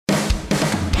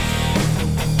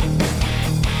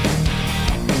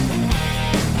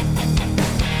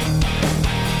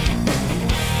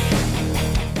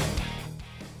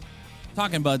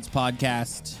Talking Buds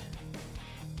podcast.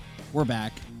 We're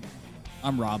back.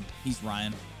 I'm Rob. He's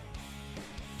Ryan.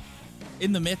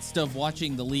 In the midst of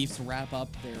watching the Leafs wrap up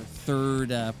their third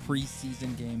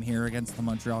preseason game here against the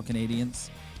Montreal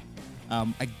Canadiens,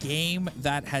 a game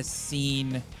that has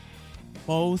seen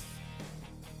both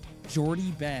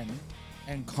Jordy Ben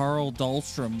and Carl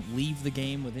Dahlstrom leave the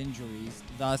game with injuries.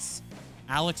 Thus,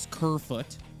 Alex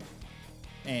Kerfoot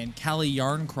and Kalle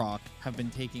Järnkrok have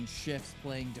been taking shifts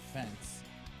playing defense.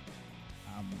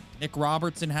 Nick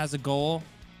Robertson has a goal.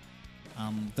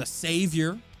 The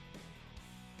savior,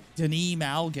 Denis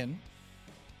Malgin,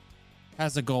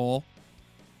 has a goal.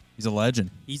 He's a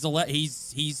legend. He's the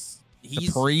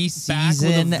preseason back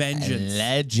with a vengeance.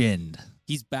 Legend.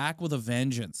 He's back with a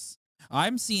vengeance.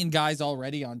 I'm seeing guys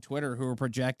already on Twitter who are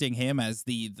projecting him as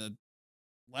the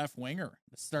left winger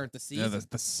to start the season. Yeah,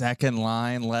 the second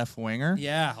line left winger.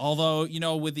 Yeah, although,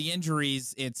 with the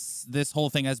injuries, this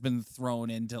whole thing has been thrown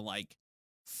into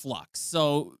flux.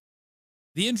 So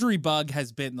the injury bug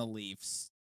has bitten the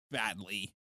Leafs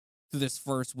badly through this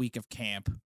first week of camp.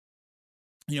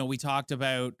 We talked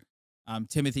about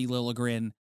Timothy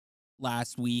Liljegren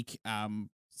last week.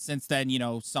 Since then,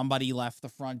 somebody left the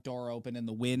front door open and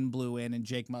the wind blew in and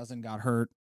Jake Muzzin got hurt.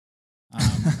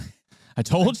 I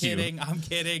told you. I'm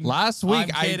kidding. Last week,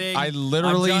 I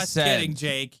literally said, kidding,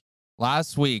 Jake.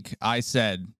 Last week, I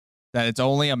said that it's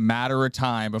only a matter of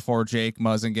time before Jake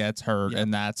Muzzin gets hurt,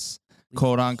 and that's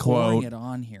quote unquote it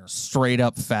on here. Straight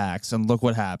up facts. And look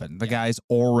what happened. The guy's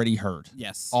already hurt.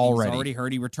 Yes, he's already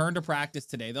hurt. He returned to practice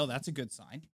today, though. That's a good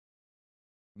sign.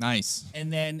 Nice.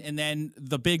 And then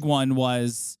the big one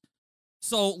was,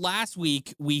 so last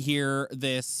week we hear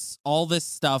all this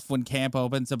stuff when camp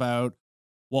opens about,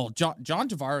 well, John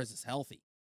Tavares is healthy.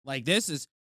 This is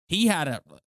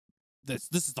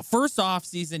the first off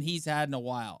season he's had in a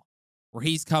while where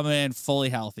he's coming in fully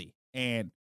healthy,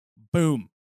 and boom,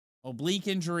 oblique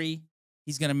injury.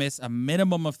 He's going to miss a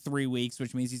minimum of 3 weeks,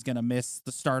 which means he's going to miss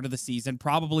the start of the season,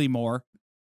 probably more.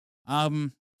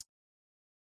 It's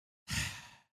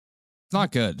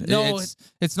not good. No,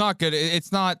 it's not good.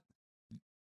 It's not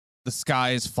the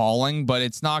sky is falling, but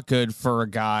it's not good for a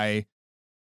guy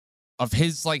of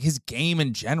his game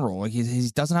in general.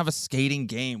 He doesn't have a skating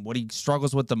game. What he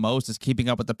struggles with the most is keeping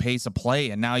up with the pace of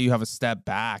play, and now you have a step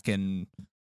back. And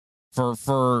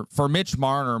for Mitch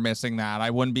Marner missing that, I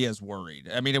wouldn't be as worried.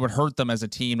 I mean, it would hurt them as a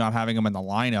team not having him in the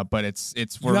lineup, but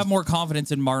you have more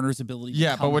confidence in Marner's ability to come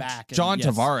back. But with John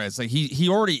Tavares, he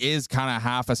already is kind of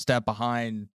half a step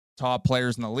behind top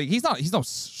players in the league. He's no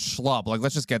schlub.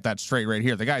 Let's just get that straight right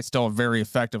here. The guy's still a very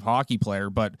effective hockey player,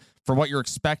 but for what you're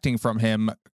expecting from him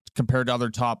compared to other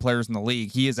top players in the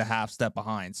league, he is a half step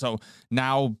behind. So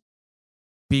now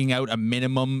being out a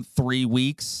minimum 3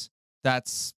 weeks,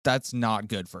 that's not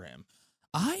good for him.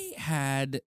 I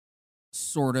had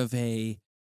sort of I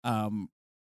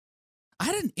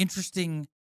had an interesting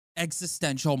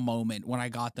existential moment when I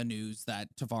got the news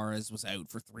that Tavares was out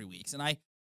for 3 weeks, and I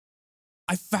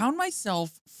found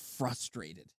myself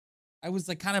frustrated. I was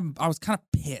kind of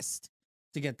pissed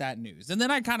to get that news. And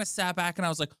then I kind of sat back and I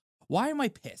was like, why am I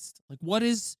pissed? What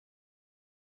is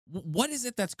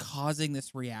it that's causing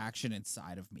this reaction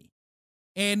inside of me?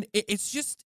 And it's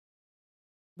just,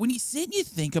 when you sit and you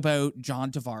think about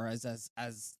John Tavares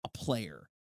as a player,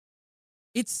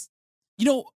 it's,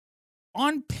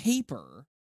 on paper,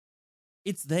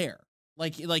 it's there.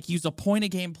 He was a point a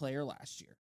game player last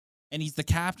year. And he's the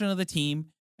captain of the team.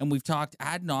 And we've talked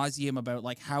ad nauseum about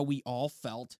how we all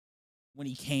felt when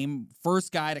he came,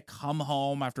 first guy to come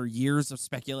home after years of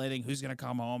speculating who's going to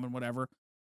come home and whatever.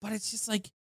 But it's just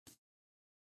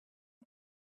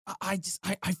I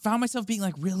found myself being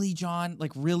really, John,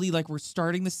 really, we're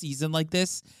starting the season like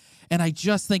this. And I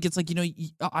just think it's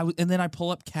and then I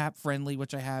pull up Cap Friendly,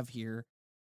 which I have here.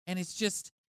 And it's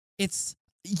just,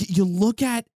 you look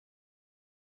at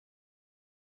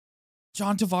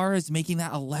John Tavares making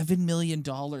that $11 million.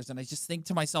 And I just think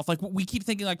to myself, we keep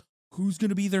thinking, who's going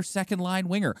to be their second line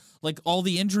winger? All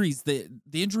the injuries, the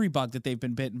injury bug that they've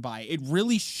been bitten by, it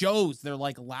really shows their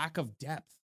lack of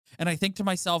depth. And I think to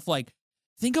myself,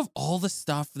 think of all the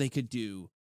stuff they could do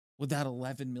with that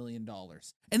 $11 million.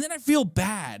 And then I feel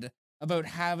bad about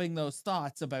having those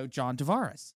thoughts about John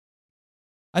Tavares.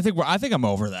 I think I'm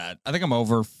over that. I think I'm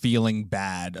over feeling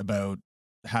bad about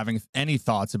having any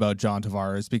thoughts about John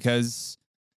Tavares, because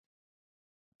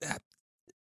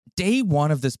day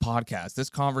one of this podcast, this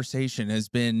conversation has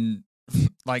been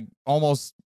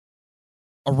almost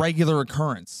a regular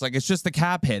occurrence. It's just the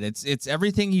cap hit. It's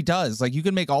everything he does. You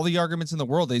can make all the arguments in the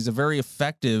world that he's a very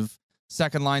effective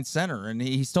second line center, and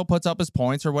he still puts up his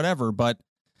points or whatever. But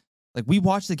like we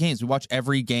watch the games, we watch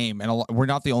every game, and we're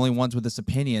not the only ones with this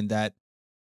opinion that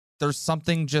there's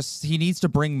something just he needs to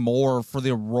bring more for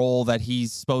the role that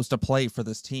he's supposed to play for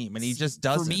this team, and he just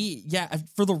doesn't. For me, yeah,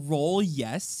 for the role,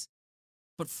 yes,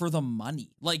 but for the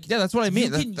money, like yeah, that's what I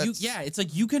mean. It's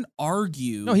like you can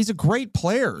argue. No, he's a great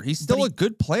player. He's still a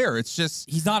good player. It's just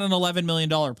he's not an $11 million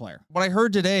player. What I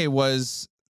heard today was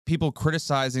people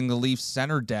criticizing the Leafs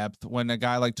center depth when a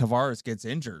guy like Tavares gets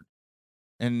injured.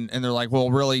 And they're like, well,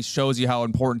 it really shows you how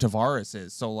important Tavares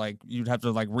is. So like you'd have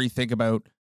to like rethink about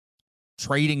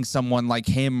trading someone like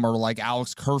him or like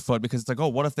Alex Kerfoot, because it's like, oh,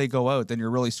 what if they go out? Then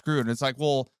you're really screwed. And it's like,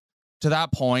 well, to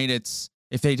that point, it's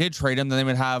if they did trade him, then they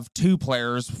would have two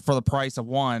players for the price of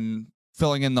one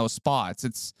filling in those spots.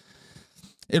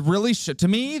 It really should. To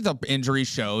me, the injury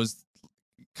shows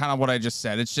kind of what I just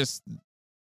said. It's just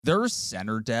their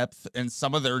center depth and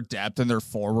some of their depth in their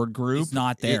forward group is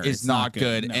not there. Is not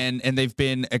good. No. And they've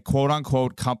been a quote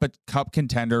unquote cup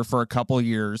contender for a couple of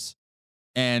years.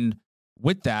 And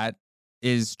with that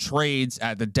is trades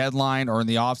at the deadline or in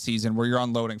the offseason where you're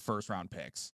unloading first round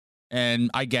picks.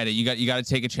 And I get it. You got to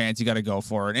take a chance. You got to go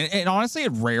for it. And honestly,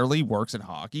 it rarely works in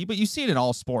hockey, but you see it in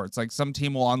all sports. Like some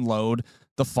team will unload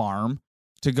the farm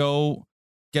to go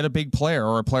get a big player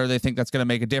or a player they think that's going to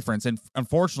make a difference. And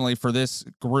unfortunately for this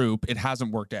group, it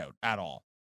hasn't worked out at all.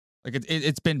 Like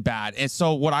it's been bad. And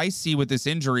so what I see with this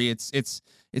injury, it's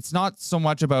not so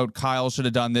much about Kyle should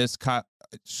have done this,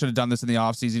 should have done this in the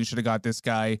offseason, should have got this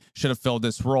guy, should have filled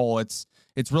this role. It's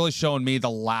really showing me the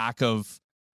lack of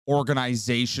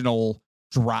organizational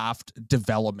draft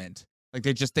development. Like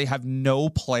they have no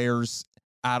players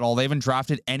at all. They haven't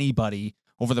drafted anybody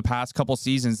over the past couple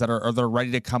seasons that are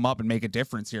ready to come up and make a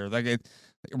difference here. Like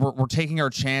we're taking our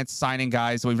chance signing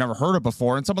guys that we've never heard of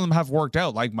before, and some of them have worked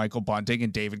out, like Michael Bunting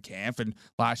and David Kampf, and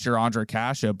last year Andre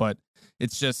Kasha. But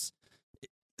it's just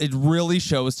it really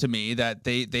shows to me that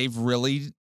they've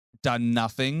really done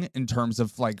nothing in terms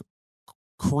of like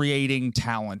creating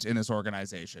talent in this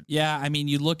organization. Yeah, I mean,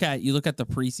 you look at the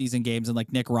preseason games, and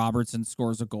like Nick Robertson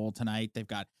scores a goal tonight. They've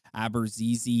got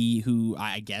Aberzizi, who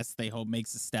I guess they hope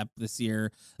makes a step this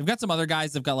year. They've got some other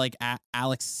guys. They've got like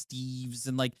Alex Steves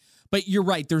and like, but you're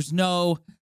right. There's no,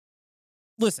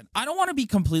 listen, I don't want to be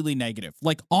completely negative.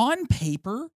 Like on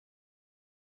paper,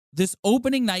 this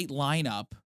opening night lineup,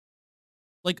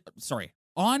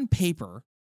 on paper,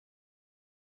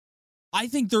 I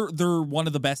think they're one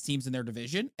of the best teams in their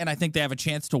division, and I think they have a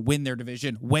chance to win their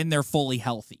division when they're fully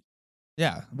healthy.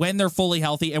 Yeah. When they're fully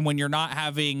healthy and when you're not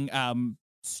having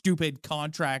stupid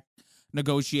contract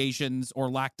negotiations or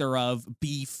lack thereof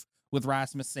beef with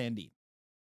Rasmus Sandin.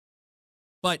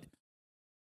 But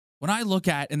when I look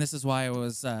at, and this is why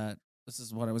this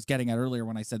is what I was getting at earlier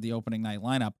when I said the opening night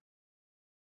lineup,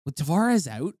 with Tavares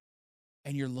out,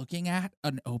 and you're looking at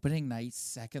an opening night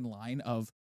second line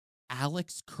of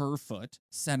Alex Kerfoot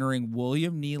centering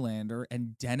William Nylander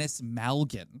and Dennis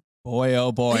Malgin. Boy,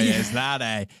 oh boy, is that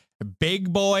a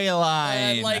big boy line.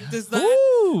 And like,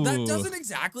 that doesn't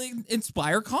exactly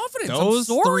inspire confidence.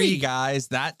 Those three guys,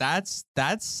 that's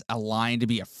a line to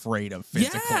be afraid of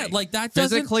physically. Yeah, like that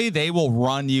physically, they will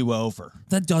run you over.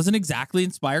 That doesn't exactly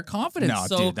inspire confidence.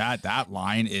 No, dude, that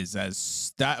line is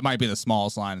that might be the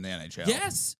smallest line in the NHL.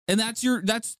 Yes, and that's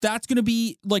going to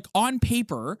be like on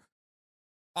paper.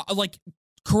 Like,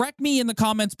 correct me in the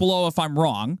comments below if I'm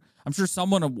wrong. I'm sure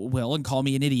someone will and call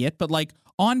me an idiot, but like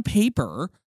on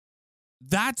paper,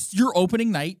 that's your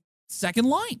opening night second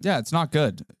line. Yeah, it's not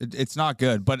good. It's not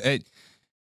good, but it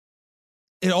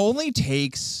only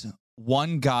takes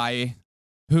one guy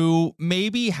who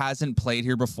maybe hasn't played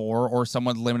here before or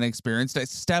someone with limited experience to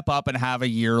step up and have a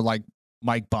year like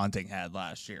Mike Bunting had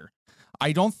last year.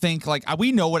 I don't think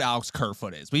we know what Alex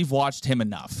Kerfoot is. We've watched him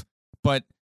enough, but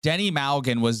Denny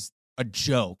Malgin was a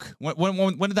joke.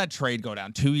 When did that trade go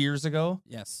down? 2 years ago?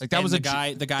 Yes. Like that was the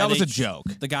guy that was a joke.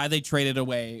 The guy they traded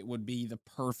away would be the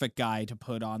perfect guy to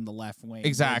put on the left wing.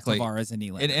 Exactly. Tavares and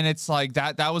Nylander. And it's like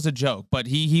that was a joke, but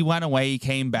he went away, he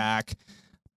came back.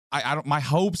 I don't, my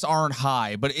hopes aren't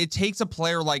high, but it takes a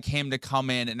player like him to come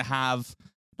in and have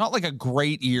not like a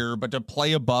great year, but to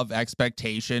play above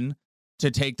expectation, to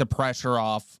take the pressure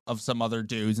off of some other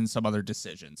dudes and some other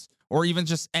decisions, or even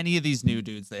just any of these new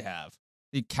dudes they have.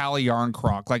 The Calle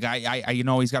Yarncroc, like I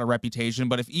he's got a reputation,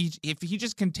 but if he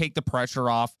just can take the pressure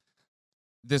off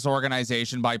this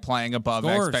organization by playing above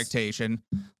expectation,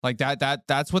 like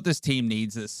that's what this team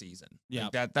needs this season. Yeah,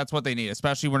 like that's what they need,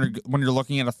 especially when you're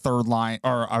looking at a third line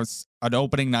or an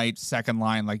opening night second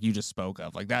line like you just spoke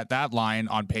of. Like that line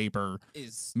on paper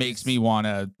makes me want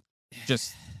to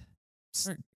just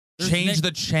change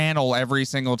the channel every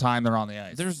single time they're on the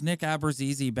ice. There's Nick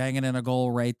Abruzzese banging in a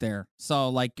goal right there. So,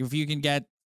 like, if you can get...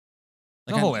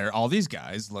 Like, all these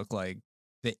guys look like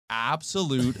the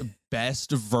absolute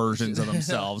best versions of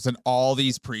themselves in all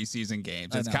these preseason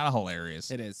games. It's kind of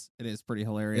hilarious. It is. It is pretty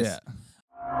hilarious. Yeah.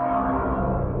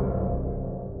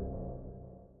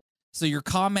 So you're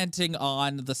commenting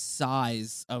on the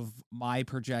size of my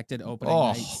projected opening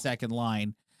night second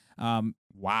line.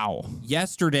 Wow.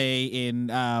 Yesterday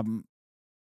in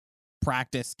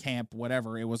practice camp,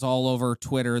 whatever, it was all over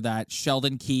Twitter that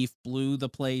Sheldon Keefe blew the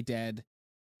play dead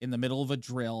in the middle of a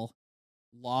drill,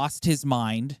 lost his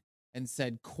mind, and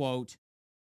said, quote,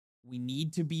 "We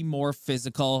need to be more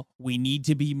physical. We need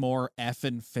to be more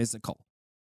effing physical."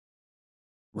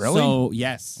 Really? So,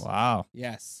 yes. Wow.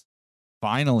 Yes.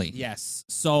 Finally. Yes.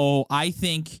 So I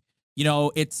think,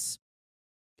 it's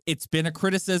been a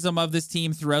criticism of this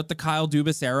team throughout the Kyle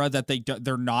Dubas era that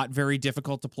they're not very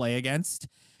difficult to play against.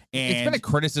 And it's been a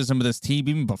criticism of this team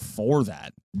even before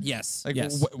that. Yes. Like,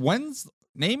 yes.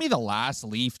 Name me the last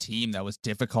Leaf team that was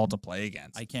difficult to play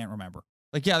against. I can't remember.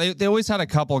 Like, yeah, they always had a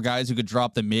couple of guys who could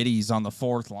drop the middies on the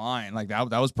fourth line. Like, that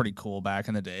was pretty cool back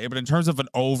in the day. But in terms of an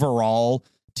overall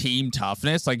team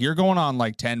toughness, like, you're going on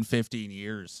like 10, 15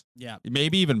 years. Yeah.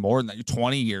 Maybe even more than that.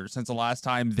 20 years since the last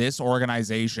time this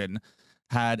organization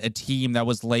had a team that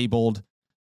was labeled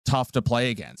tough to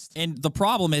play against. And the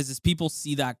problem is people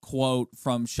see that quote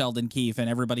from Sheldon Keefe and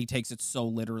everybody takes it so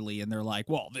literally and they're like,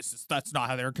 well, that's not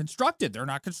how they're constructed. They're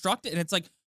not constructed. And it's like,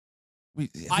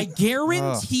 I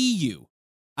guarantee you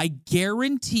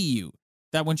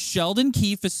that when Sheldon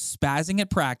Keefe is spazzing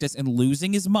at practice and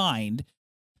losing his mind,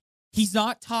 he's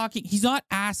not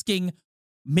asking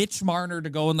Mitch Marner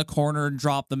to go in the corner and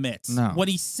drop the mitts. No. What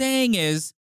he's saying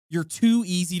is, you're too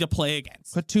easy to play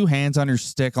against. Put two hands on your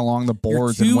stick along the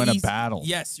boards and win a battle.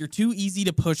 Yes, you're too easy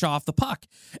to push off the puck.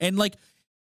 And, like,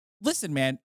 listen,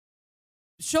 man,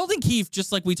 Sheldon Keefe,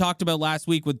 just like we talked about last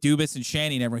week with Dubas and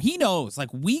Shanny and everyone, he knows, like,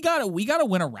 we gotta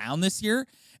win around this year.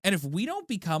 And if we don't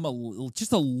become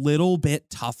just a little bit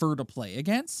tougher to play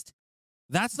against,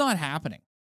 that's not happening.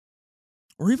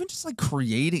 Or even just like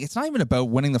creating. It's not even about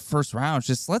winning the first round. It's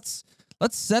just let's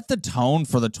set the tone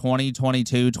for the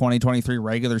 2022-2023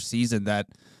 regular season that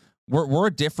we're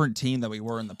a different team than we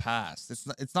were in the past.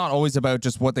 It's not always about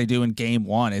just what they do in game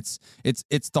one. It's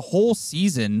the whole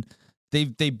season.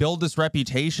 They build this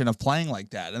reputation of playing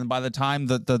like that. And by the time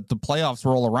the playoffs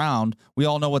roll around, we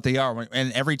all know what they are.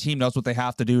 And every team knows what they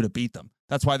have to do to beat them.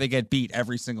 That's why they get beat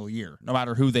every single year, no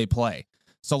matter who they play.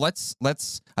 So let's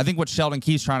I think what Sheldon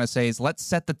Keefe's trying to say is let's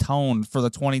set the tone for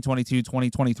the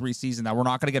 2022-2023 season that we're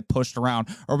not going to get pushed around.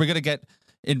 Are we going to get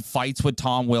in fights with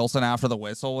Tom Wilson after the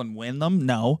whistle and win them?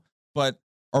 No. But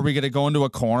are we going to go into a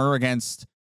corner against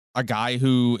a guy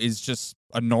who is just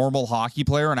a normal hockey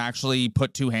player and actually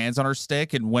put two hands on our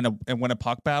stick and win a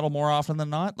puck battle more often than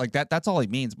not? Like that's all he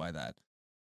means by that.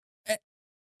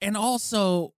 And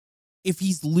also, if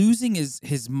he's losing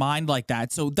his mind like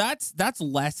that, so that's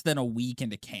less than a week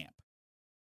into camp.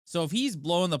 So if he's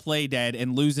blowing the play dead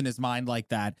and losing his mind like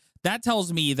that, that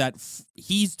tells me that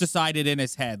he's decided in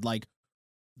his head, like,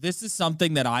 this is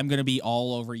something that I'm going to be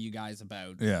all over you guys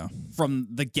about. Yeah. From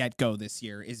the get-go this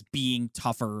year is being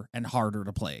tougher and harder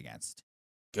to play against.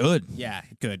 Good. Yeah,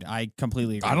 good. I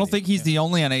completely agree. I don't think he's the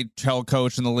only NHL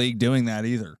coach in the league doing that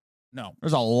either. No.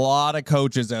 There's a lot of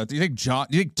coaches out there. Do you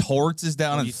think Torts is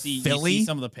down in Philly? You see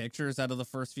some of the pictures out of the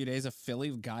first few days of Philly,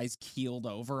 guys keeled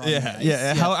over on the ice.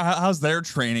 Yeah. How's their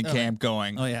training camp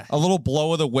going? Oh, yeah. A little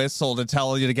blow of the whistle to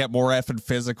tell you to get more effing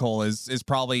physical is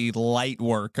probably light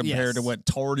work compared to what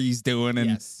Torty's doing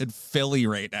in Philly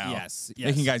right now. Yes.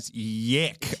 Making guys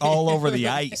yick all over the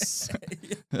ice.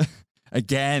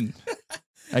 Again.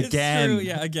 It's true.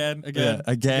 Yeah,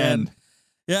 again.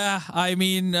 Yeah, I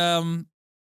mean,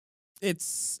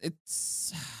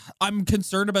 I'm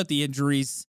concerned about the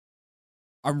injuries.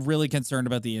 I'm really concerned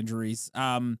about the injuries.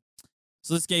 So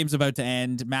this game's about to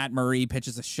end. Matt Murray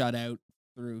pitches a shutout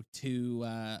through two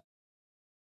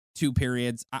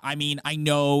periods. I mean, I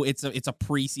know it's a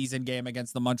preseason game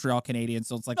against the Montreal Canadiens,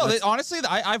 so it's like honestly,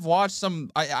 I've watched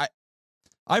some.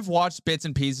 I've watched bits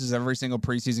and pieces of every single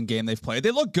preseason game they've played. They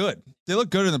look good. They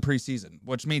look good in the preseason,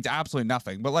 which means absolutely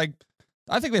nothing. But like,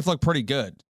 I think they've looked pretty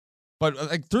good. But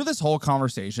like through this whole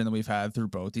conversation that we've had through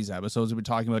both these episodes, we've been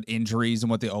talking about injuries and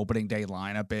what the opening day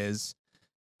lineup is.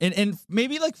 And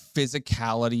maybe like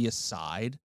physicality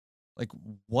aside, like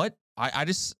what I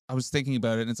was thinking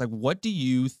about it and it's like, what do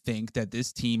you think that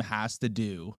this team has to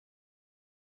do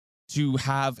to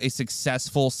have a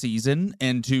successful season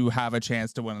and to have a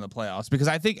chance to win in the playoffs? Because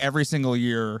I think every single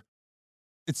year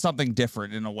something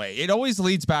different in a way. It always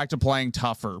leads back to playing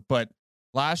tougher, but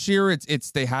last year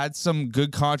it's they had some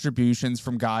good contributions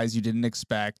from guys you didn't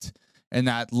expect, and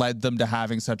that led them to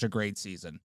having such a great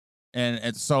season.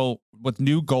 And so with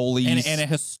new goalies and a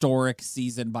historic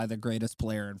season by the greatest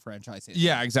player in franchise history.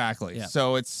 Yeah, exactly. Yeah.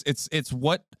 So it's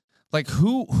what, like,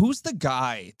 who's the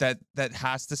guy that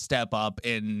has to step up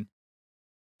and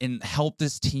help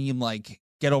this team like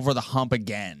get over the hump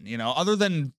again, you know, other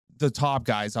than the top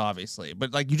guys, obviously.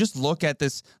 But like, you just look at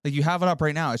this, like, you have it up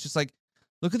right now. It's just like,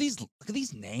 look at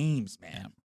these names,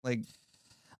 man. Like,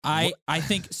 I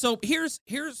think so. Here's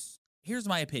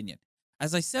my opinion.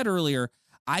 As I said earlier,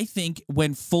 I think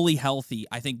when fully healthy,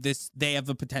 I think they have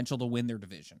the potential to win their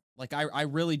division. Like, I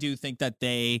really do think that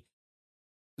they're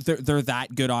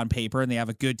that good on paper, and they have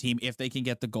a good team if they can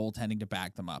get the goaltending to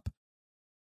back them up.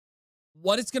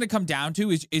 What it's going to come down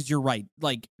to is you're right,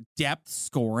 like depth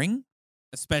scoring,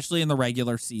 especially in the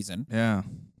regular season. yeah.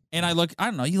 And I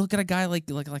don't know, you look at a guy like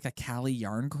a Calle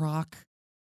Yarncroc,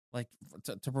 like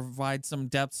to provide some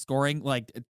depth scoring,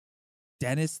 like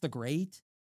Dennis the Great,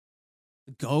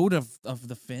 the GOAT of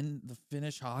the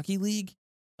Finnish Hockey League.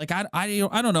 Like I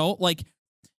don't know, like,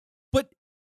 but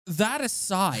that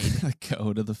aside,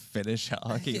 Go to the Finnish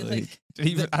Hockey Like,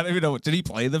 League. I don't even know. Did he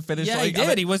play the Finnish yeah, League? he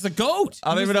did. He was the GOAT.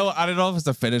 I don't even know. I don't know if it's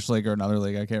the Finnish League or another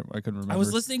league. I couldn't remember. I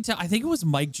was listening to, I think it was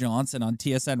Mike Johnson on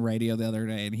TSN radio the other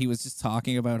day, and he was just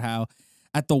talking about how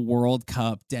at the World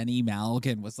Cup, Denny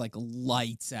Malgin was like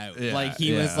lights out. Yeah, like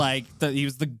he was like he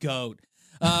was the GOAT.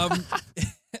 Yeah.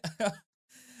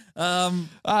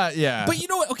 But you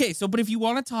know what? Okay, but if you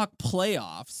want to talk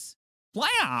playoffs,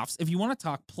 if you want to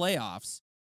talk playoffs,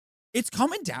 it's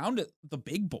coming down to the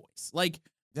big boys. Like,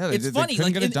 yeah, it's funny. They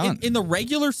Like get it done. in the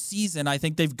regular season, I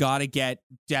think they've got to get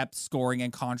depth scoring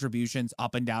and contributions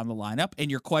up and down the lineup. And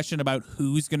your question about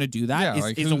who's going to do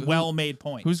that is a well-made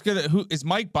point. Who is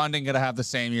Mike Bunting going to have the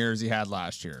same year as he had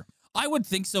last year? I would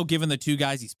think so, given the two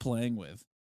guys he's playing with.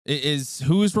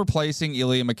 Who is replacing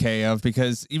Ilya Mikheyev?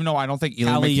 Because even though I don't think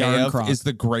Ilya Mikheyev is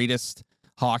the greatest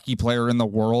hockey player in the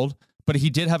world, but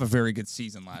he did have a very good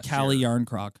season last year. Calle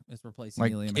Yarncroc is replacing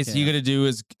Ilya Mikheyev. Is he going to do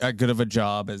as good of a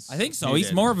job as? I think so.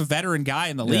 He's more of a veteran guy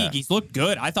in the league. He's looked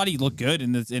good. I thought he looked good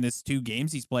in his 2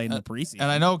 games he's played in the preseason.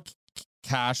 And I know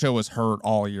Kasha was hurt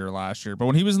all year last year, but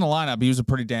when he was in the lineup, he was a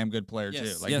pretty damn good player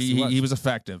too. Like he was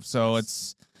effective. So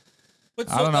it's. But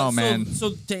I don't know, man.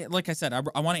 So like I said, I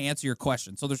want to answer your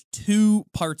question. So there's 2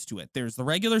 parts to it. There's the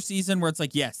regular season where it's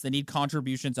like, yes, they need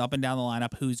contributions up and down the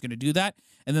lineup. Who's going to do that?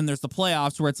 And then there's the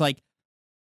playoffs where it's like,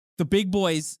 the big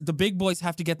boys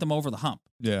have to get them over the hump.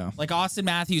 Yeah. Like Austin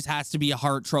Matthews has to be a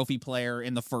Hart Trophy player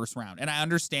in the first round. And I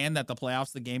understand that the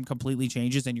playoffs, the game completely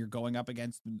changes and you're going up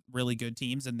against really good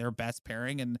teams and their best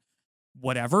pairing and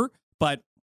whatever, but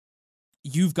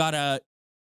you've got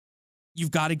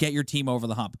to get your team over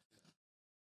the hump.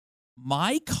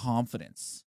 My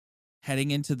confidence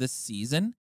heading into this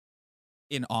season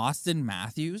in Austin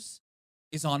Matthews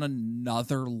is on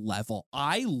another level.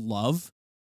 I love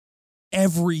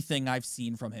everything I've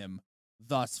seen from him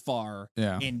thus far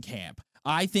in camp.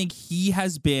 I think he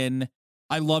has been,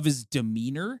 I love his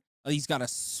demeanor. He's got a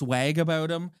swag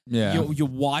about him. Yeah. You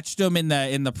watched him in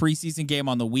the preseason game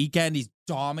on the weekend. He's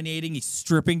dominating. He's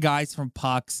stripping guys from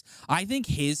pucks. I think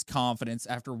his confidence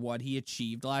after what he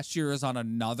achieved last year is on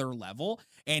another level.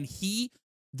 And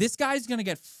this guy's going to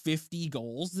get 50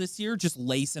 goals this year just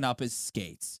lacing up his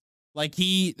skates. Like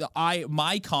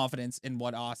my confidence in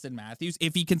what Austin Matthews,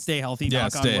 if he can stay healthy,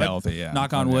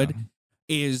 knock on wood,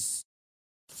 is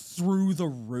through the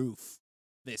roof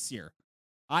this year.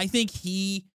 I think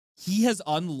he has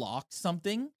unlocked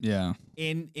something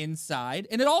inside,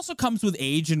 and it also comes with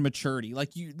age and maturity.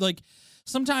 Like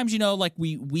sometimes, like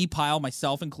we pile,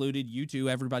 myself included, you too,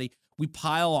 everybody, we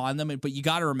pile on them, but you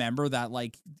got to remember that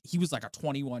like he was like a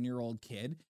 21-year-old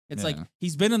kid. It's like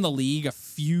he's been in the league a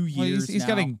few years. He's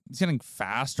getting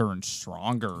faster and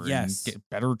stronger. Yes, and get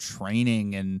better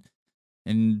training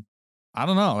and I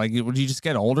don't know. Like when you just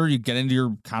get older, you get into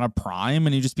your kind of prime,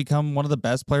 and you just become one of the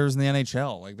best players in the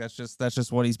NHL. Like that's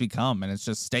just what he's become, and it's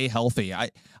just stay healthy.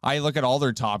 I look at all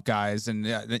their top guys,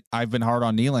 and I've been hard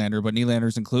on Nylander, but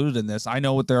Nylander's included in this. I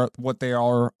know what they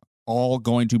are all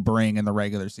going to bring in the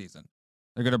regular season.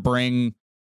 They're going to bring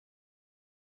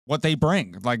what they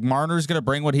bring. Like Marner's going to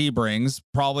bring what he brings,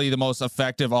 probably the most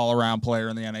effective all-around player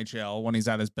in the NHL when he's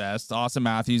at his best. Austin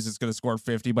Matthews is going to score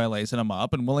 50 by lacing him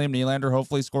up, and William Nylander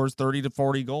hopefully scores 30 to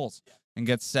 40 goals and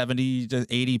gets 70 to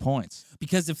 80 points.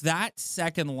 Because if that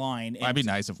second line, it'd be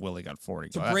nice if Willie got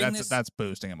 40. That's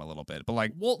boosting him a little bit. But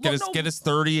like get his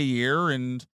 30 a year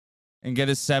and get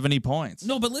his 70 points.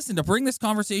 No, but listen, to bring this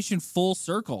conversation full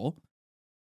circle,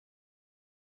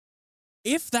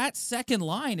 if that second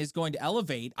line is going to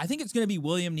elevate, I think it's going to be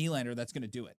William Nylander that's going to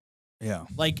do it. Yeah.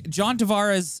 Like John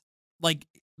Tavares, like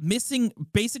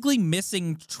basically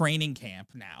missing training camp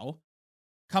now,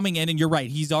 coming in, and you're right,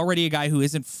 he's already a guy who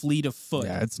isn't fleet of foot.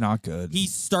 Yeah, it's not good.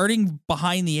 He's starting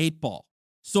behind the 8 ball.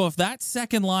 So if that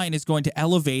second line is going to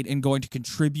elevate and going to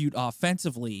contribute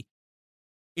offensively,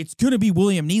 it's going to be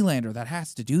William Nylander that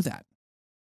has to do that.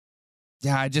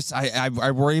 Yeah,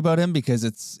 I worry about him because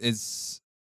it's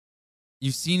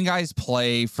you've seen guys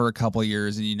play for a couple of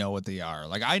years and you know what they are.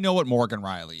 Like, I know what Morgan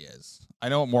Riley is. I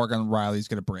know what Morgan Riley's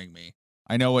going to bring me.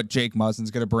 I know what Jake Muzzin's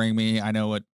going to bring me. I know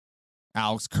what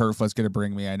Alex Kerfoot's going to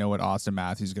bring me. I know what Austin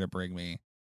Matthews is going to bring me.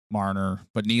 Marner.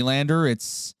 But Nylander,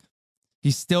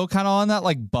 he's still kind of on that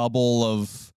like bubble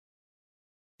of,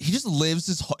 he just lives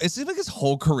it seems like his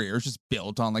whole career is just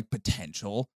built on like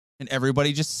potential, and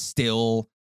everybody just still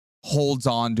holds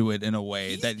on to it in a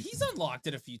way that he's unlocked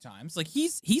it a few times. Like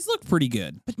he's looked pretty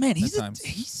good. But man, he's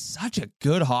such a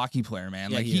good hockey player, man.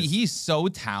 Yeah, like he's so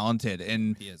talented,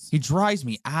 and he drives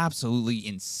me absolutely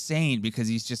insane because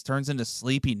he just turns into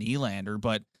sleepy Nylander.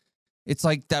 But it's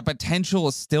like that potential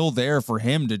is still there for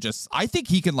him to just, I think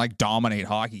he can like dominate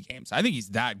hockey games. I think he's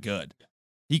that good.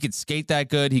 He could skate that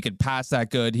good. He could pass that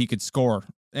good. He could score.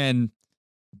 And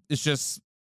it's just,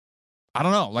 I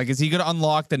don't know. Like, is he going to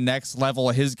unlock the next level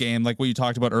of his game, like what you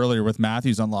talked about earlier with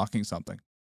Matthews unlocking something?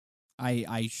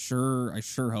 I sure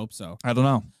hope so. I don't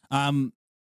know.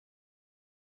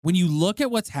 When you look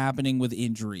at what's happening with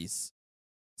injuries,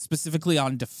 specifically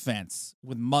on defense,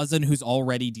 with Muzzin, who's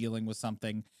already dealing with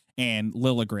something, and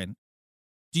Liljegren,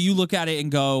 do you look at it and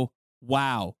go,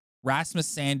 wow,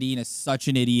 Rasmus Sandin is such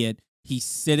an idiot. He's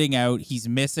sitting out. He's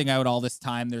missing out all this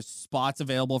time. There's spots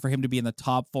available for him to be in the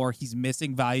top 4. He's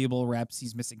missing valuable reps.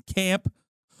 He's missing camp.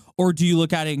 Or do you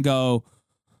look at it and go,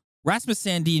 Rasmus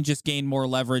Sandin just gained more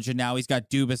leverage, and now he's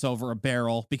got Dubas over a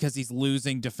barrel because he's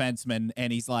losing defensemen,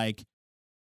 and he's like,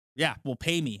 yeah, well,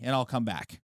 pay me, and I'll come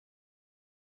back.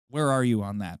 Where are you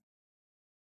on that?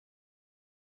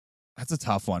 That's a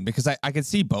tough one because I can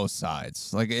see both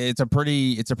sides. Like, it's a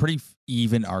pretty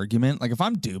even argument. Like, if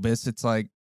I'm Dubas, it's like,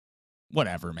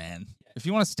 whatever, man. If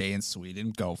you want to stay in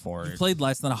Sweden, go for it. He played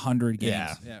less than 100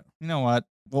 games. Yeah. You know what?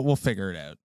 We'll figure it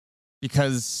out.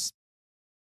 Because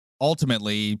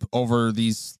ultimately, over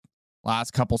these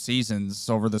last couple seasons,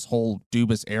 over this whole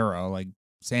Dubas era, like,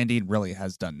 Sandin really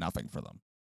has done nothing for them.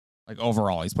 Like,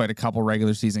 overall, he's played a couple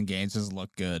regular season games, doesn't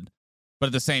look good. But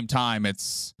at the same time,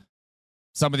 it's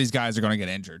some of these guys are going to get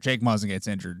injured. Jake Muzzin gets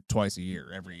injured twice a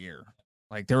year, every year.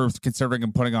 Like, they were considering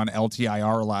him putting on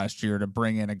LTIR last year to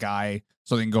bring in a guy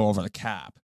so they can go over the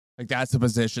cap. Like, that's the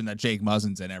position that Jake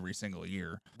Muzzin's in every single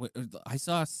year. I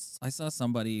saw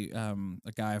somebody, a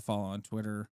guy I follow on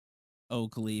Twitter,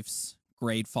 Oak Leafs,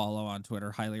 great follow on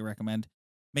Twitter, highly recommend,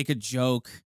 make a joke.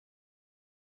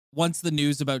 Once the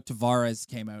news about Tavares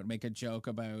came out, make a joke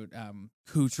about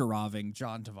Kucheroving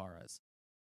John Tavares.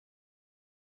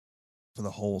 For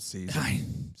the whole season.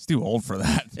 He's too old for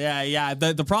that. Yeah.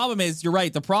 The problem is, you're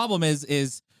right. The problem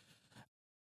is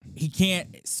he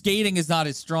can't, skating is not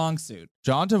his strong suit.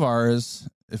 John Tavares,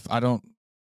 if I don't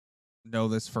know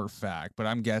this for a fact, but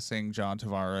I'm guessing John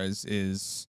Tavares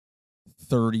is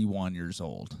 31 years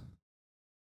old.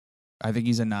 I think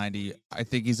he's a 90. I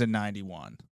think he's a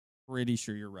 91. Pretty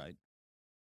sure you're right.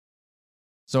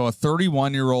 So a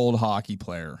 31-year-old hockey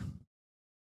player.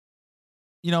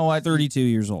 You know what? 32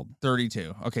 years old.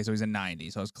 32. Okay, so he's a 90,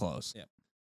 so it's close. Yeah.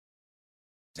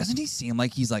 Doesn't he seem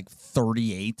like he's like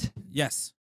 38?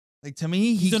 Yes. Like, to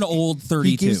me, he's an old 32.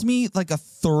 He gives me like a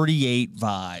 38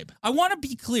 vibe. I want to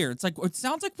be clear. It's like, it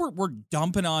sounds like we're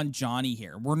dumping on Johnny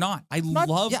here. We're not. I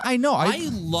know. I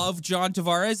love John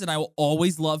Tavares, and I will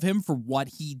always love him for what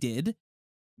he did,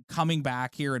 coming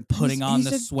back here and putting on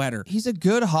the sweater. He's a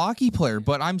good hockey player,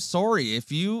 but I'm sorry,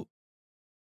 if you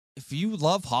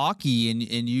love hockey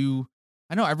and you,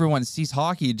 I know everyone sees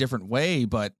hockey a different way,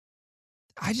 but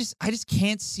I just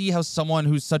can't see how someone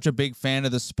who's such a big fan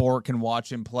of the sport can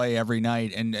watch him play every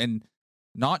night and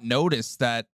not notice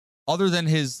that, other than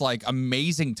his like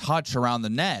amazing touch around the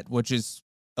net, which is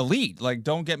elite. Like,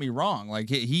 don't get me wrong. Like,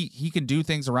 he can do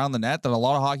things around the net that a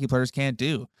lot of hockey players can't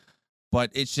do, but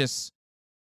it's just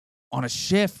on a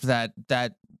shift that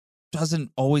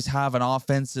doesn't always have an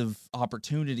offensive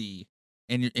opportunity.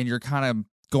 And you're kind of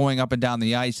going up and down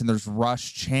the ice, and there's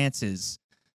rush chances.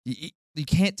 You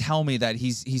can't tell me that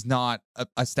he's not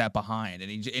a step behind,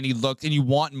 and he looked, and you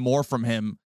want more from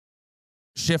him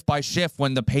shift by shift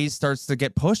when the pace starts to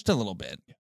get pushed a little bit.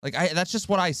 Yeah. Like, that's just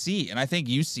what I see, and I think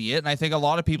you see it, and I think a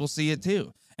lot of people see it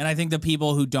too. And I think the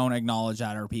people who don't acknowledge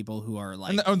that are people who are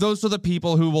like, and those are the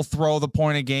people who will throw the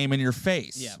point of game in your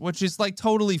face, Yeah. which is like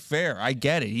totally fair. I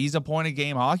get it. He's a point of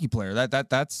game hockey player.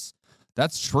 That's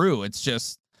true. It's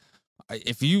just,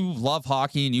 if you love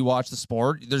hockey and you watch the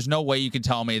sport, there's no way you can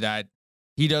tell me that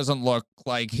he doesn't look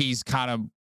like he's kind of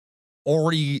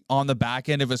already on the back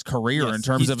end of his career in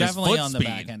terms of his foot definitely on speed. the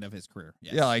back end of his career.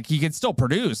 Yes. Yeah, like he can still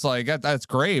produce. Like that's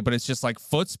great, but it's just like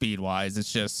foot speed wise,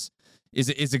 it's just, is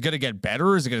it going to get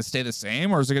better? Is it going to stay the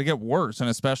same, or is it going to get worse? And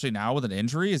especially now with an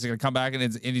injury, is it going to come back and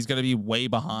he's going to be way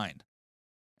behind?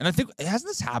 And I think, hasn't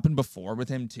this happened before with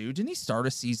him too? Didn't he start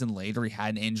a season later? He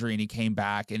had an injury and he came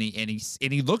back and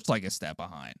he looked like a step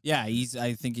behind. Yeah,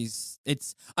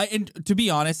 and to be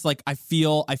honest, like I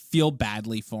feel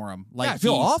badly for him. Like I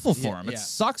feel awful for him. Yeah. It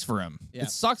sucks for him. Yeah.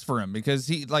 It sucks for him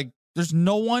because there's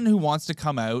no one who wants to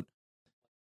come out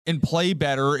and play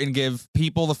better and give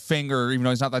people the finger, even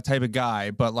though he's not that type of guy.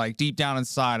 But like deep down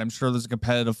inside, I'm sure there's a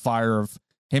competitive fire of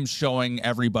him showing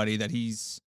everybody that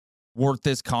he's worth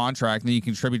this contract and that he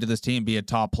can contribute to this team, be a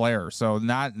top player. So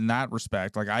not in that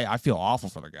respect, like I feel awful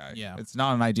for the guy. Yeah. It's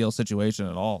not an ideal situation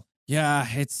at all. Yeah,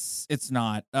 it's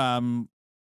not. Do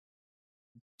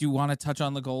you want to touch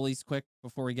on the goalies quick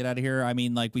before we get out of here? I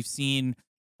mean, like we've seen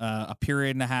a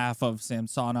period and a half of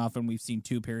Samsonov, and we've seen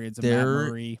 2 periods of Matt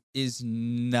Murray. Is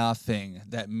nothing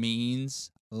that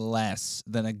means less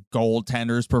than a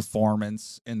goaltender's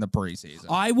performance in the preseason.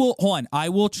 I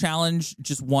will challenge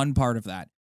just one part of that.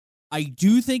 I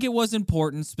do think it was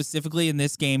important, specifically in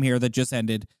this game here that just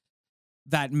ended,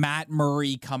 that Matt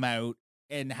Murray come out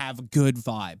and have good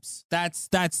vibes.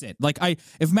 That's it. Like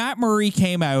if Matt Murray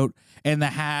came out and the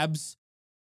Habs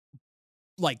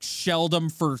like shelled him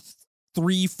for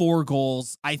 3-4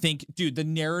 goals, I think, dude, the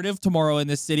narrative tomorrow in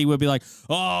this city would be like,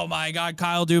 oh my God,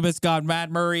 Kyle Dubas got Matt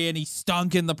Murray and he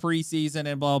stunk in the preseason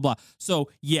and blah, blah, blah. So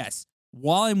yes,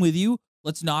 while I'm with you,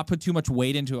 let's not put too much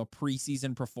weight into a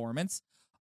preseason performance.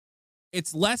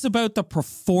 It's less about the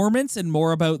performance and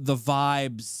more about the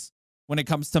vibes when it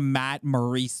comes to Matt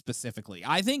Murray specifically.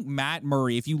 I think Matt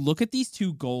Murray, if you look at these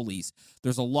 2 goalies,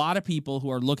 there's a lot of people who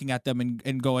are looking at them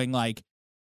and going like,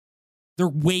 they're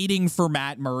waiting for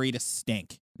Matt Murray to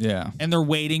stink. Yeah. And they're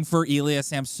waiting for Ilya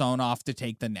Samsonov to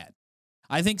take the net.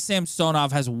 I think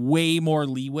Samsonov has way more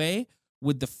leeway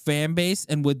with the fan base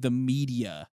and with the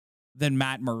media than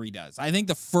Matt Murray does. I think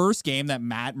the first game that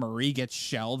Matt Murray gets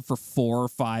shelled for 4 or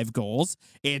 5 goals,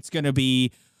 it's going to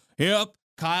be, yep,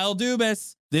 Kyle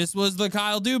Dubas. This was the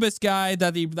Kyle Dubas guy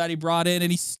that he brought in, and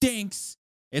he stinks.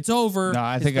 It's over. No,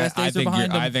 I think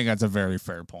that's a very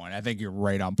fair point. I think you're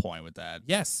right on point with that.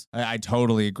 Yes, I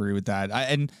totally agree with that.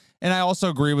 And I also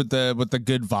agree with the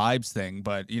good vibes thing.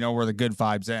 But you know where the good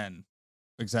vibes end?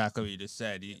 Exactly what you just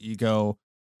said. You go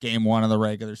game 1 of the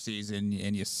regular season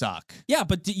and you suck. Yeah,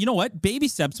 but you know what? Baby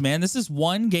steps, man. This is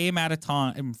one game at a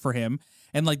time for him,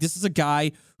 and like this is a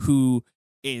guy who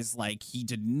is like, he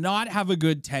did not have a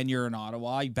good tenure in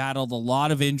Ottawa. He battled a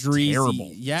lot of injuries. Terrible.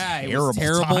 It was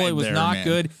terrible. It was not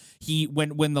good. He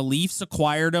when the Leafs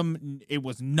acquired him, it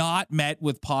was not met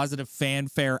with positive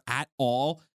fanfare at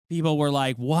all. People were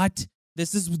like, "What?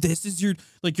 This is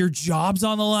your job's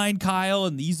on the line, Kyle,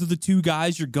 and these are the 2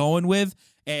 guys you're going with."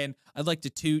 And I'd like to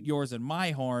toot yours and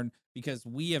my horn because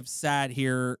we have sat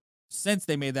here since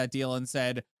they made that deal and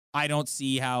said, I don't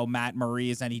see how Matt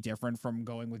Murray is any different from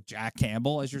going with Jack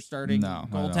Campbell as your starting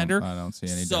goaltender. I don't see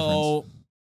any difference. So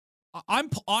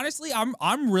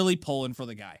I'm really pulling for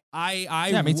the guy.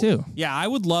 Yeah, me too. Yeah, I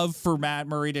would love for Matt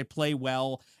Murray to play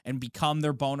well and become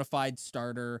their bona fide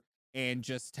starter and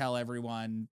just tell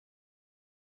everyone.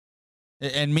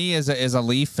 And me as a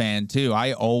Leaf fan too,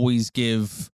 I always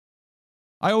give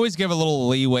a little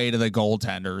leeway to the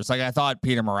goaltenders. Like I thought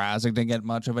Peter Mrazek didn't get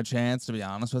much of a chance, to be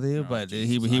honest with you, but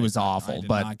he was awful. I did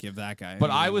but not give that guy. But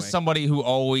I was somebody who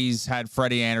always had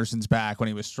Freddie Anderson's back when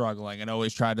he was struggling and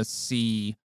always tried to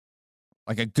see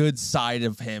like a good side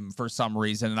of him for some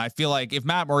reason. And I feel like if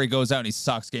Matt Murray goes out and he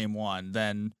sucks game 1,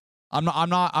 then I'm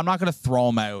not going to throw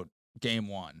him out game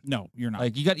 1. No, you're not.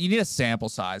 Like you need a sample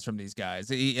size from these guys.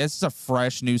 It's a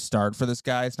fresh new start for this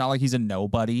guy. It's not like he's a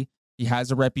nobody. He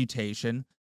has a reputation.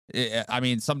 I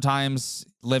mean, sometimes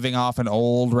living off an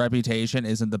old reputation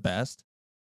isn't the best,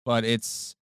 but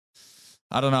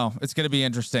I don't know. It's going to be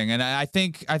interesting. And I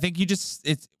think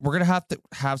we're going to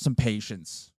have some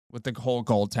patience with the whole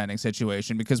goaltending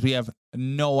situation because we have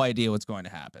no idea what's going to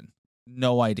happen.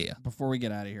 No idea. Before we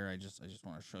get out of here, I just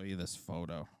want to show you this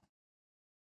photo.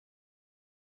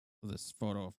 This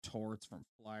photo of Torts from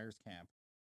Flyers camp.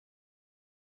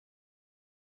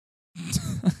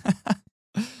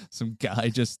 Some guy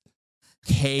just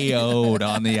KO'd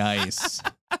on the ice.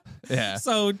 Yeah.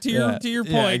 So to your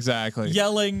point, exactly.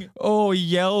 yelling. Oh,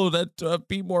 yell that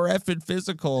be more effing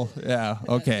physical. Yeah.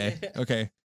 Okay. Okay.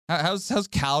 How's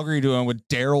Calgary doing with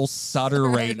Daryl Sutter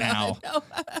right now?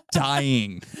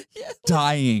 Dying.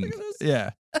 Dying.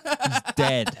 Yeah. He's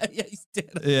dead. Yeah, he's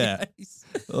dead. Yeah.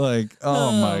 Like,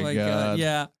 oh my God.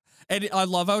 Yeah. And I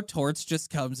love how Torts just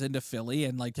comes into Philly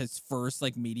and like his first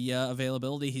like media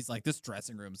availability, he's like, this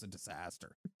dressing room's a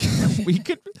disaster.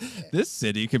 This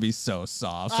city could be so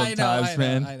soft sometimes,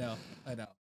 man. I know.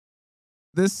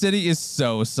 This city is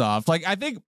so soft. Like, I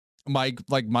think Mike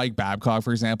Babcock,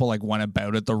 for example, like went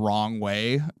about it the wrong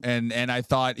way. And I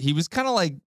thought he was kind of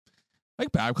like,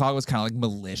 Mike Babcock was kind of like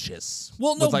malicious.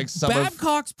 Well, no, like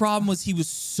Babcock's problem was he was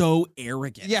so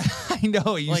arrogant. Yeah, I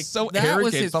know. He's like, so that arrogant.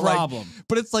 was his but problem.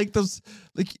 But it's like those,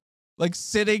 like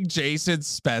sitting Jason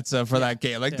Spezza for that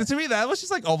game. Like, to me, that was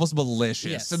just like almost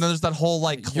malicious. Yes. And then there's that whole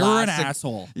like classic. You're an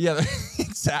asshole. Yeah,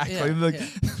 exactly. Yeah, like,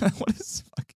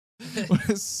 what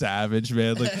a savage,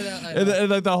 man. Like, I know. And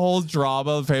like the whole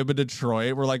drama of him in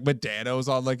Detroit where like Modano's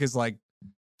on like his like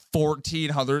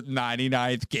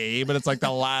 1499th game, and it's like the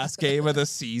last game of the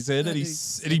season, and he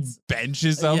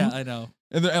benches them. Yeah, I know.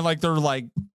 And they're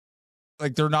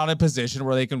not in a position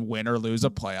where they can win or lose a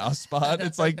playoff spot.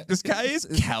 It's like this guy is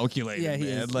calculated, man.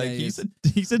 Is. Like he's a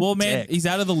well, dick. man, he's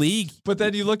out of the league. But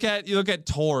then you look at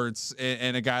Torts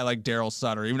and a guy like Daryl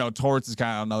Sutter. Even though Torts is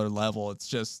kind of on another level, it's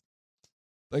just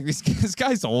like this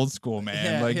guy's old school,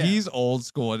 man. He's old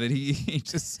school, and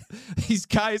these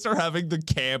guys are having the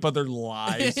camp of their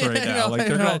lives right now.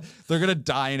 They're gonna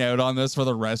dine out on this for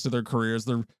the rest of their careers.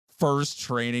 Their first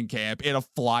training camp in a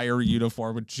Flyer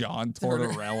uniform with John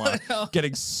Tortorella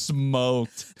getting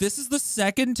smoked. This is the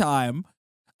second time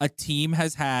a team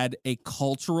has had a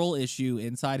cultural issue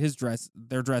inside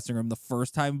their dressing room. The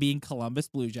first time being Columbus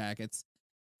Blue Jackets,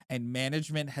 and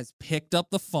management has picked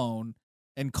up the phone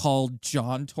and called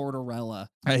John Tortorella.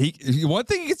 One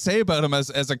thing you could say about him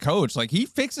as a coach, like he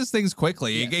fixes things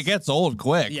quickly. Yes. It gets old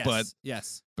quick,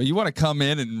 but you want to come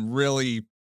in and really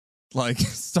like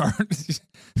start.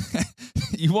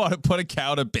 You want to put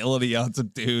accountability on some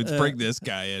dudes. Bring this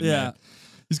guy in. Yeah. Man.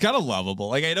 He's kind of lovable.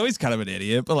 Like, I know he's kind of an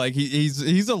idiot, but like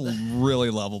he's a really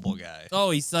lovable guy.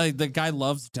 Oh, he's like the guy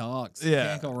loves dogs. Yeah,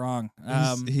 can't go wrong.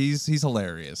 He's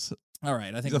hilarious. All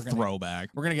right, I think he's a throwback.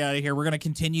 We're gonna get out of here. We're gonna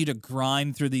continue to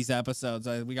grind through these episodes.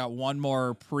 We got one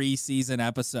more preseason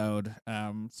episode,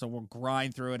 so we'll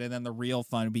grind through it, and then the real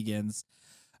fun begins.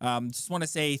 Just want to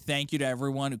say thank you to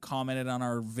everyone who commented on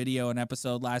our video and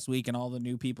episode last week, and all the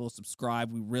new people who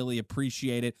subscribed. We really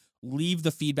appreciate it. Leave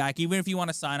the feedback, even if you want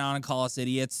to sign on and call us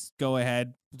idiots. Go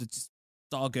ahead. It's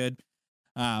all good.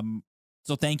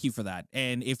 So thank you for that.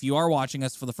 And if you are watching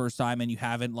us for the first time and you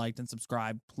haven't liked and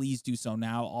subscribed, please do so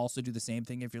now. Also do the same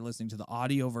thing if you're listening to the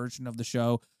audio version of the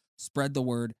show. Spread the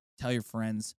word. Tell your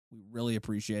friends. We really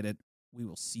appreciate it. We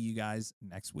will see you guys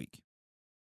next week.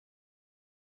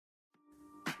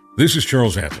 This is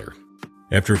Charles Adler.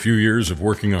 After a few years of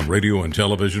working on radio and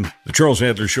television, The Charles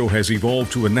Adler Show has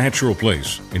evolved to a natural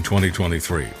place in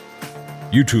 2023.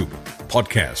 YouTube,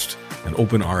 podcast, and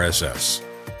open RSS.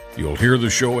 You'll hear the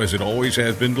show as it always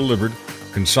has been delivered,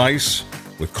 concise,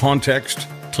 with context,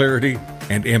 clarity,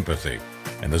 and empathy.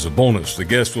 And as a bonus, the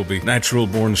guests will be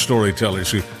natural-born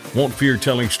storytellers who won't fear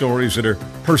telling stories that are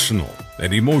personal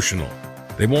and emotional.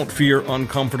 They won't fear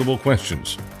uncomfortable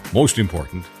questions. Most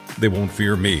important, they won't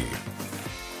fear me.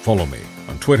 Follow me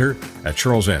on Twitter at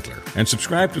Charles Adler and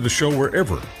subscribe to the show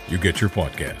wherever you get your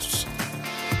podcasts.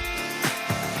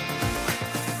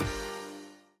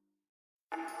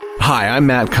 Hi, I'm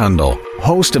Matt Kundle,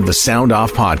 host of the Sound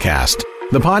Off Podcast,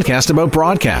 the podcast about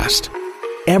broadcast.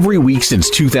 Every week since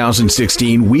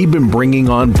 2016, we've been bringing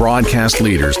on broadcast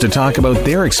leaders to talk about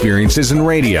their experiences in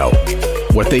radio,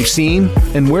 what they've seen,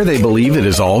 and where they believe it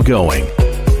is all going.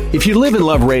 If you live and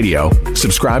love radio,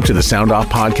 subscribe to the Sound Off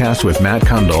Podcast with Matt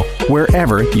Kundle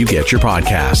wherever you get your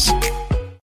podcasts.